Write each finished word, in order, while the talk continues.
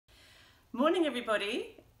Morning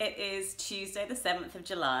everybody, it is Tuesday the 7th of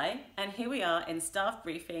July and here we are in staff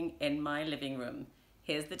briefing in my living room.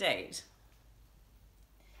 Here's the date.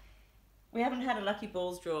 We haven't had a Lucky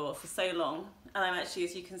Balls draw for so long and I'm actually,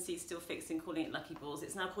 as you can see, still fixing calling it Lucky Balls.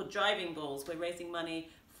 It's now called Driving Balls. We're raising money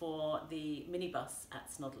for the minibus at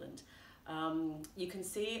Snodland. You can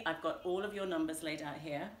see I've got all of your numbers laid out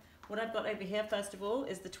here. What I've got over here, first of all,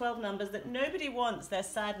 is the 12 numbers that nobody wants. They're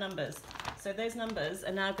sad numbers. So those numbers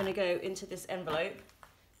are now going to go into this envelope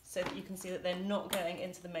so that you can see that they're not going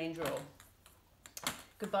into the main draw.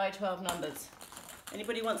 Goodbye 12 numbers.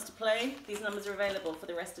 Anybody wants to play? These numbers are available for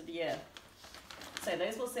the rest of the year. So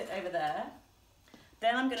those will sit over there.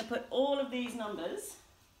 Then I'm going to put all of these numbers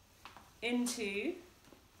into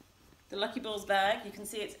the Lucky Balls bag. You can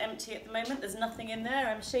see it's empty at the moment. There's nothing in there.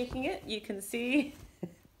 I'm shaking it. You can see.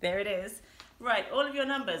 There it is. Right, all of your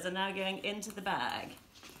numbers are now going into the bag.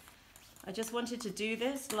 I just wanted to do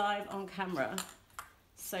this live on camera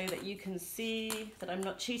so that you can see that I'm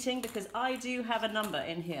not cheating, because I do have a number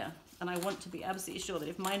in here and I want to be absolutely sure that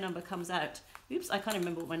if my number comes out, oops, I can't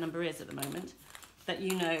remember what my number is at the moment, that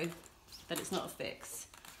you know that it's not a fix.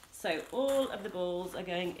 So all of the balls are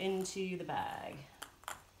going into the bag.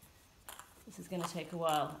 This is going to take a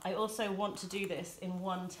while. I also want to do this in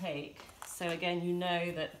one take. So again, you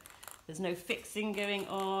know that there's no fixing going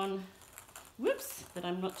on. Whoops, that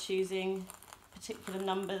I'm not choosing particular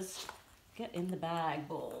numbers. Get in the bag,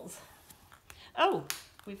 balls. Oh,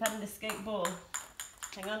 we've had an escape ball.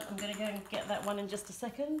 Hang on, I'm going to go and get that one in just a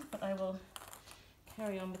second, but I will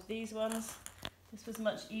carry on with these ones. This was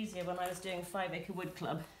much easier when I was doing 5 Acre Wood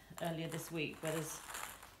Club earlier this week, where there's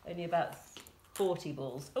only about 40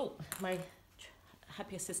 balls. Oh, my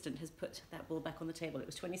happy assistant has put that ball back on the table. It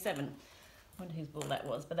was 27. I wonder whose ball that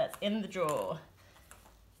was, but that's in the drawer.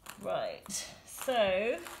 Right,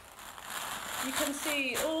 so you can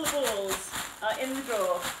see all the balls are in the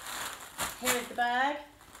drawer. Here is the bag.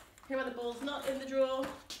 Here are the balls not in the drawer.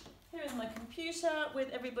 Here is my computer with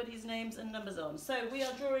everybody's names and numbers on. So we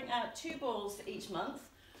are drawing out 2 balls for each month.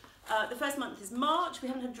 The first month is March. We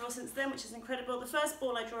haven't had a draw since then, which is incredible. The first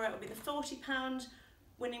ball I draw out will be the £40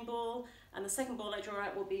 winning ball, and the second ball I draw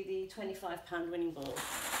out will be the £25 winning ball.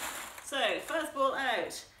 So, first ball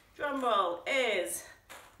out, drum roll, is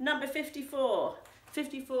number 54.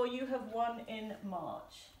 54 you have won in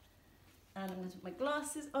March. And I'm going to put my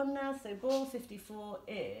glasses on now, so ball 54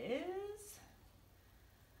 is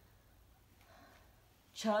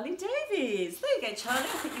Charlie Davies. There you go, Charlie,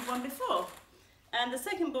 I think you've won before. And the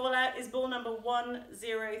second ball out is ball number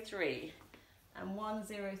 103. And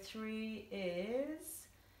 103 is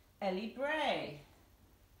Ellie Bray.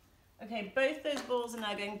 Okay, both those balls are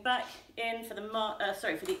now going back in for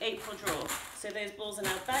the April draw. So those balls are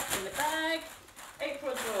now back in the bag.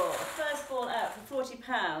 April draw. First ball out for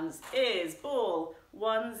 £40 is ball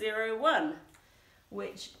 101,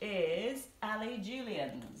 which is Ali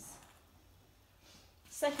Julian's.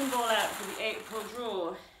 Second ball out for the April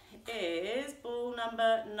draw is ball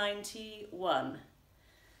number 91.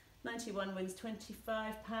 91 wins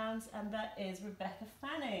 £25, and that is Rebecca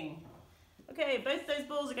Fanning. Okay, both those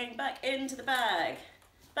balls are going back into the bag.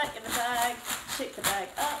 Back in the bag, shake the bag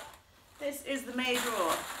up. This is the May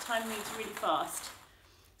draw. Time moves really fast.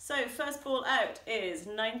 So first ball out is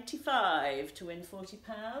 95 to win £40.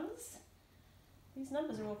 These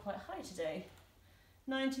numbers are all quite high today.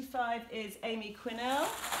 95 is Amy Quinnell.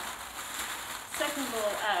 Second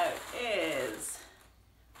ball out is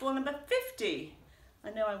ball number 50. I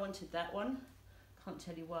know I wanted that one. Can't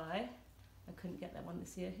tell you why. I couldn't get that one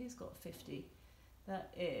this year. Who's got 50?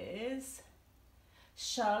 That is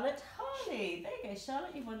Charlotte Harley. There you go,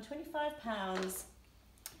 Charlotte, you've won £25.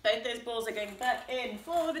 Both those balls are going back in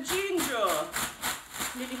for the June draw.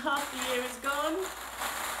 Nearly half the year is gone.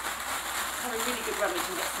 Have a really good rummage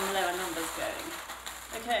and get some lower numbers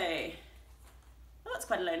going. Okay. Oh, that's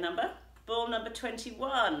quite a low number. Ball number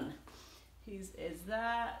 21. Whose is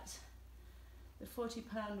that? The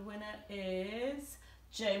 £40 winner is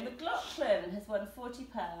Joe McLaughlin, has won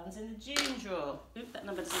 £40 in the June draw. Oop, that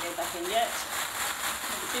number doesn't go back in yet.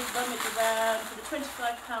 Have a big rummage around for the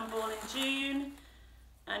 £25 ball in June.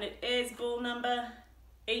 And it is ball number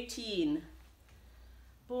 18.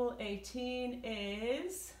 Ball 18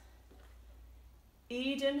 is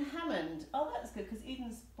Eden Hammond. Oh, that's good, because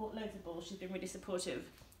Eden's bought loads of balls. She's been really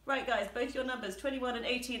supportive. Right, guys, both your numbers, 21 and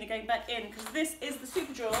 18, are going back in, because this is the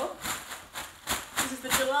super draw. This is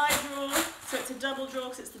the July draw, so it's a double draw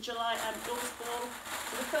because it's the July and August ball.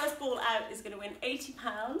 So the first ball out is going to win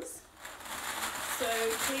 £80. So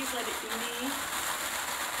please let it be me.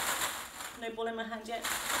 No ball in my hand yet.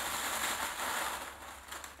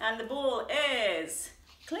 And the ball is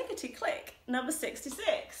clickety click, number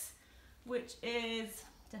 66, which is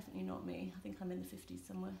definitely not me. I think I'm in the 50s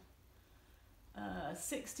somewhere.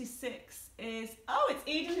 66 is, oh, it's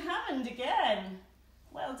Eden Hammond again.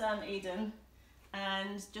 Well done, Eden.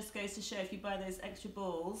 And just goes to show if you buy those extra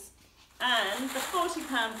balls. And the £40 ball,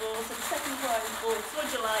 so the second prize ball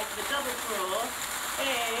for July for the double draw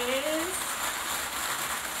is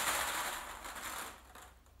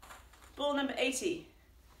ball number 80,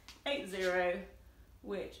 80,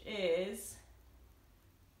 which is,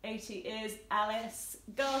 80 is Alice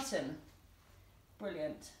Garton.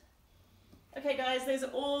 Brilliant. Okay guys, those are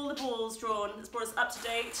all the balls drawn. That's brought us up to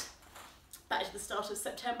date, back to the start of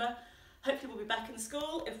September. Hopefully we'll be back in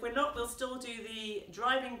school. If we're not, we'll still do the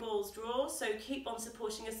driving balls draw, so keep on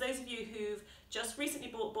supporting us. Those of you who've just recently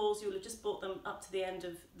bought balls, you'll have just bought them up to the end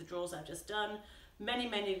of the draws I've just done. Many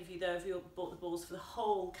of you though have bought the balls for the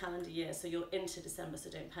whole calendar year, so you're into December,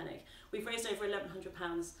 so don't panic. We've raised over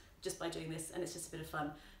 £1,100 just by doing this, and it's just a bit of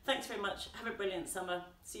fun. Thanks very much. Have a brilliant summer.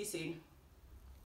 See you soon.